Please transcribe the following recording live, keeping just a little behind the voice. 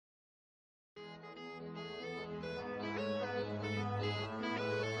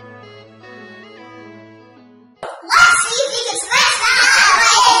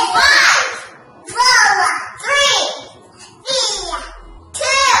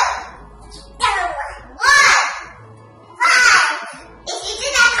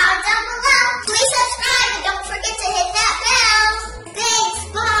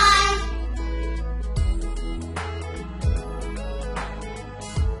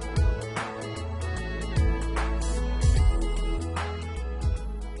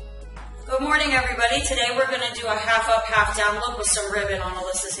morning, everybody. Today we're going to do a half up, half down look with some ribbon on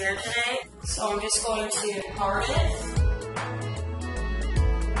Alyssa's hair today. So I'm just going to part it.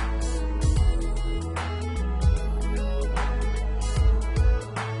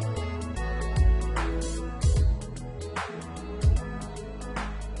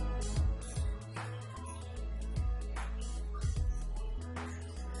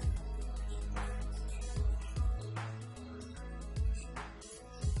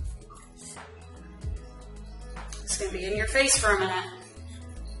 It's going to be in your face for a minute.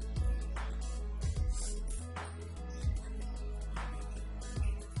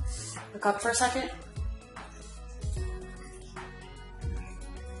 Look up for a second.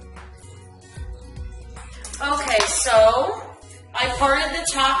 Okay, so I parted the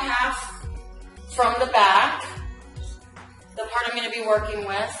top half from the back, the part I'm going to be working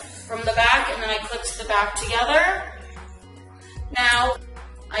with, from the back, and then I clipped the back together. Now,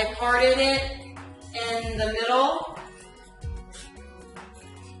 I parted it in the middle,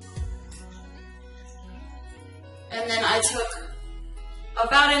 and then I took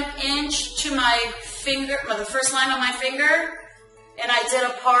about an inch to my finger, the first line on my finger, and I did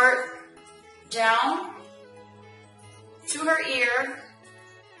a part down to her ear,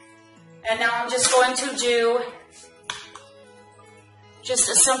 and now I'm just going to do just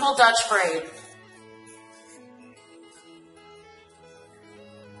a simple Dutch braid.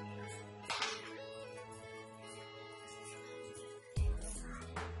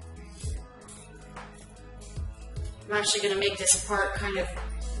 I'm actually going to make this part kind of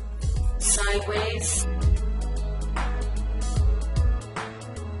sideways.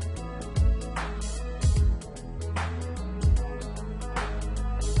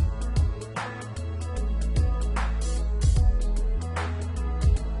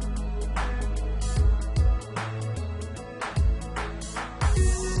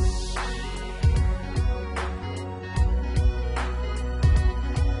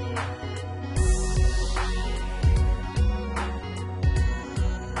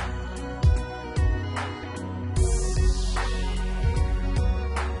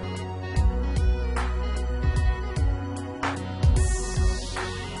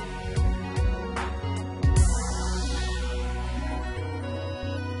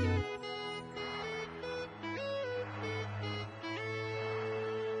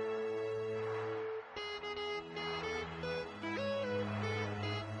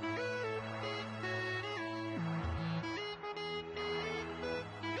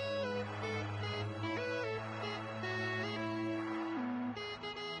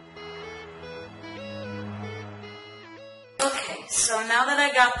 Okay, so now that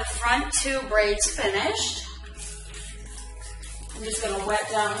I got the front two braids finished, I'm just going to wet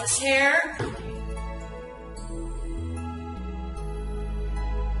down this hair.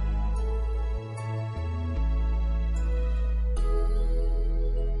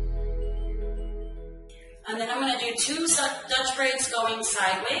 And then I'm going to do two Dutch braids going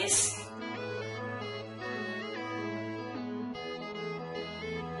sideways.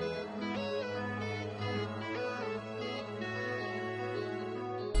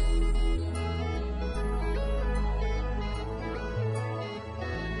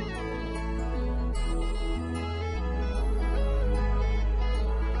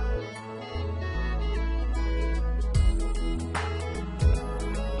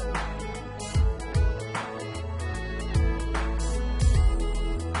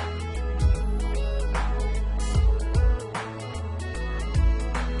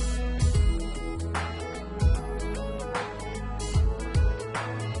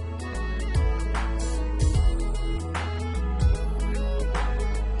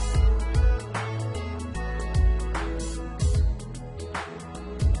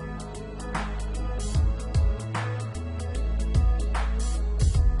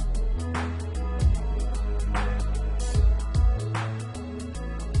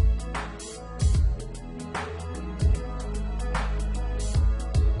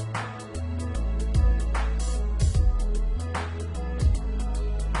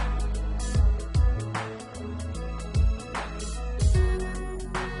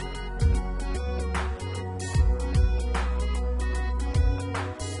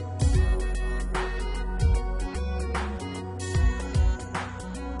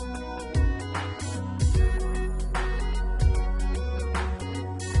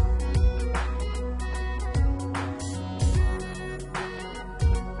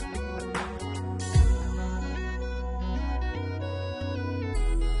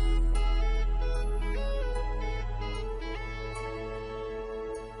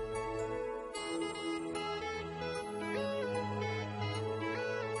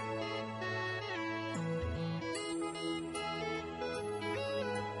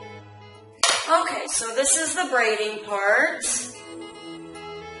 Okay, so this is the braiding part.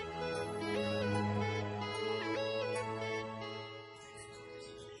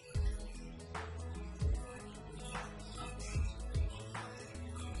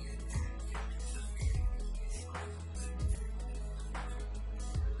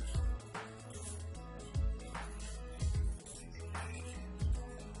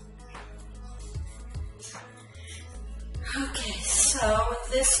 Okay, so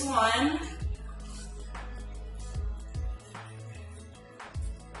this one,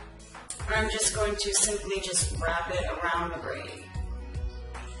 I'm just going to simply just wrap it around the braid.